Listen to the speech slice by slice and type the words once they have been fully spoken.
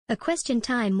A Question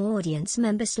Time audience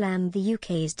member slammed the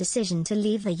UK's decision to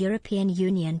leave the European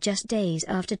Union just days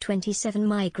after 27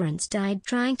 migrants died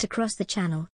trying to cross the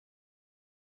Channel.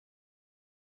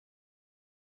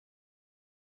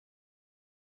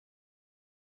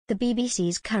 The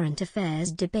BBC's current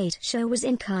affairs debate show was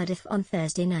in Cardiff on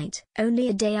Thursday night, only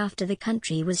a day after the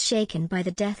country was shaken by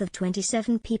the death of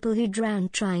 27 people who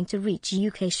drowned trying to reach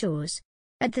UK shores.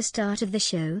 At the start of the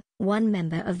show, one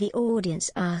member of the audience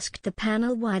asked the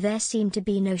panel why there seemed to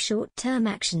be no short-term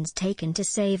actions taken to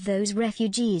save those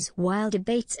refugees while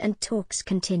debates and talks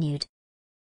continued.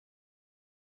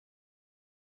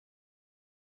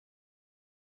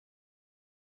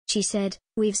 She said,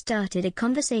 "We've started a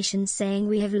conversation saying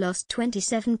we have lost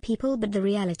 27 people, but the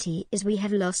reality is we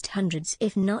have lost hundreds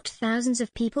if not thousands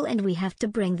of people, and we have to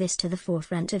bring this to the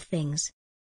forefront of things."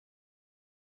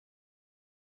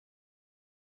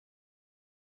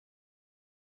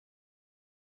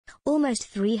 Almost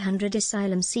 300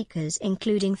 asylum seekers,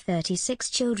 including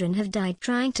 36 children, have died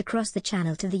trying to cross the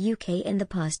Channel to the UK in the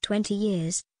past 20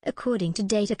 years, according to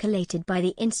data collated by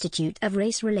the Institute of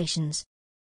Race Relations.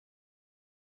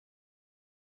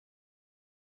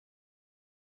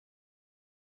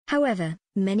 However,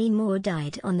 many more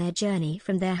died on their journey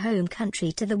from their home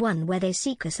country to the one where they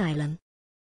seek asylum.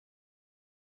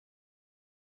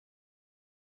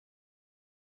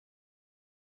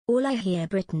 "All I hear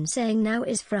Britain saying now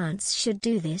is France should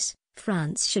do this,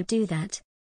 France should do that.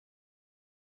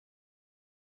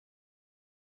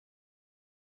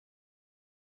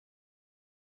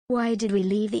 Why did we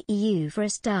leave the EU for a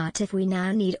start if we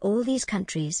now need all these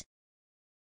countries?"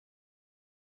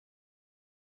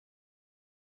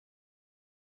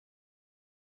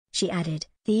 She added,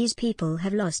 "These people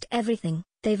have lost everything.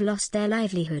 They've lost their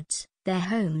livelihoods, their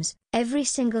homes, every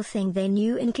single thing they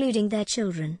knew, including their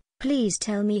children. Please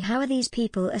tell me, how are these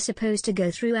people are supposed to go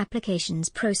through applications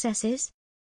processes?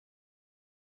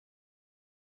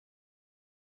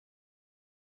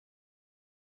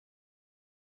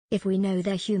 If we know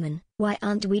they're human, why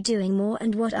aren't we doing more,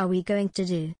 and what are we going to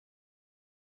do?"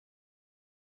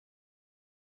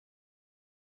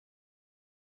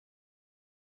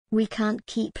 "We can't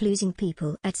keep losing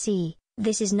people at sea.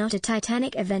 This is not a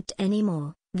Titanic event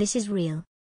anymore, this is real."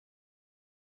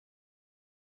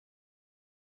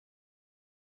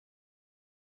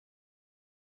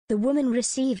 The woman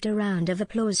received a round of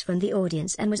applause from the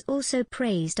audience and was also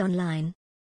praised online.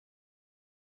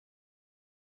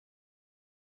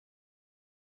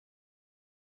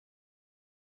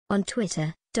 On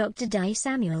Twitter, Dr. Di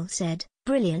Samuel said,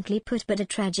 "Brilliantly put, but a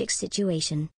tragic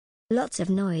situation. Lots of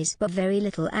noise but very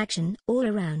little action all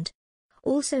around.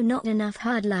 Also not enough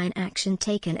hardline action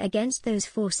taken against those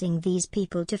forcing these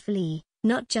people to flee,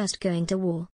 not just going to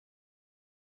war."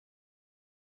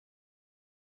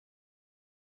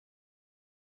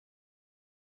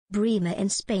 Bremer in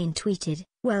Spain tweeted,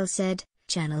 "Well said,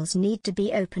 channels need to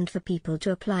be opened for people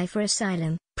to apply for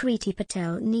asylum. Priti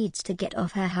Patel needs to get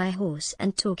off her high horse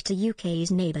and talk to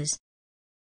UK's neighbours."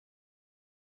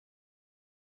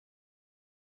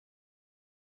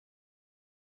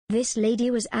 "This lady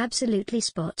was absolutely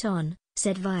spot on,"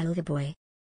 said Vile the Boy.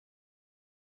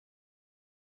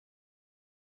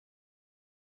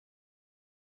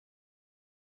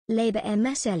 Labour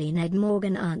MSL Ned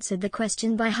Morgan answered the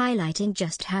question by highlighting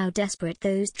just how desperate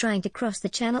those trying to cross the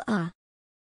Channel are.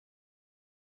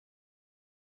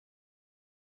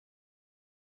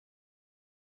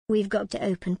 "We've got to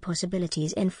open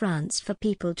possibilities in France for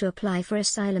people to apply for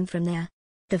asylum from there.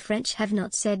 The French have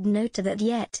not said no to that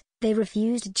yet, they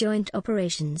refused joint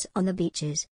operations on the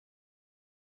beaches."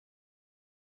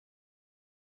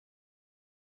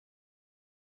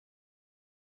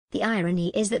 "The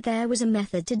irony is that there was a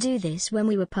method to do this when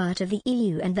we were part of the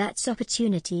EU, and that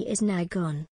opportunity is now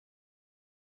gone."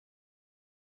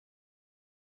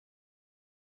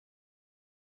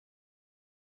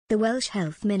 The Welsh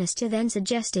Health Minister then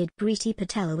suggested Priti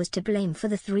Patel was to blame for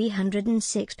the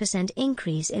 306%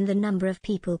 increase in the number of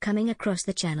people coming across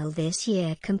the Channel this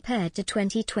year compared to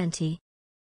 2020.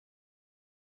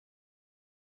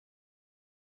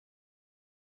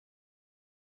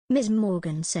 Ms.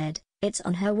 Morgan said, "It's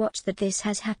on her watch that this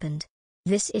has happened.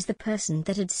 This is the person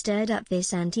that had stirred up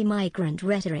this anti-migrant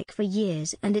rhetoric for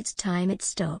years, and it's time it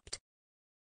stopped."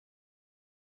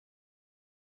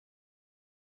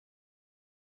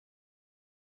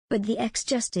 But the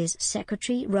ex-Justice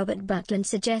Secretary Robert Butland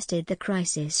suggested the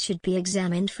crisis should be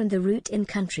examined from the root in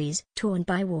countries torn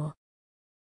by war.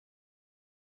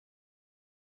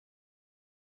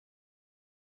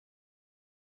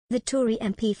 The Tory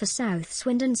MP for South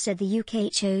Swindon said the UK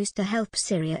chose to help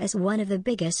Syria as one of the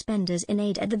biggest spenders in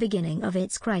aid at the beginning of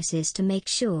its crisis to make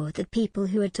sure that people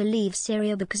who had to leave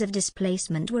Syria because of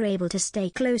displacement were able to stay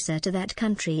closer to that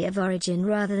country of origin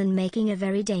rather than making a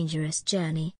very dangerous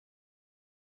journey.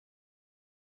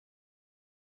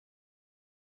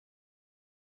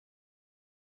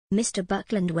 Mr.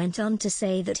 Buckland went on to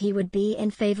say that he would be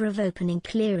in favour of opening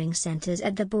clearing centres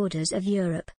at the borders of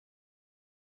Europe.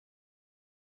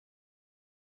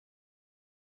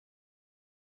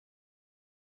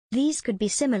 These could be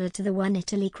similar to the one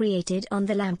Italy created on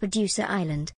the Lampedusa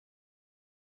island.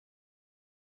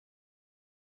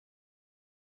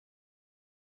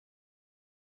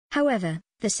 However,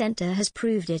 the centre has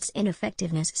proved its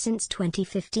ineffectiveness since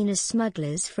 2015 as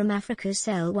smugglers from Africa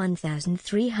sell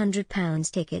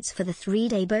 £1,300 tickets for the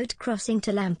 3-day boat crossing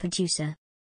to Lampedusa.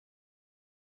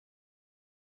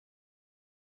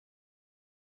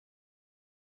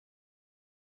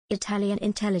 Italian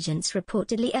intelligence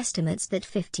reportedly estimates that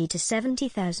 50 to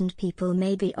 70,000 people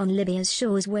may be on Libya's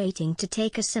shores waiting to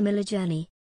take a similar journey.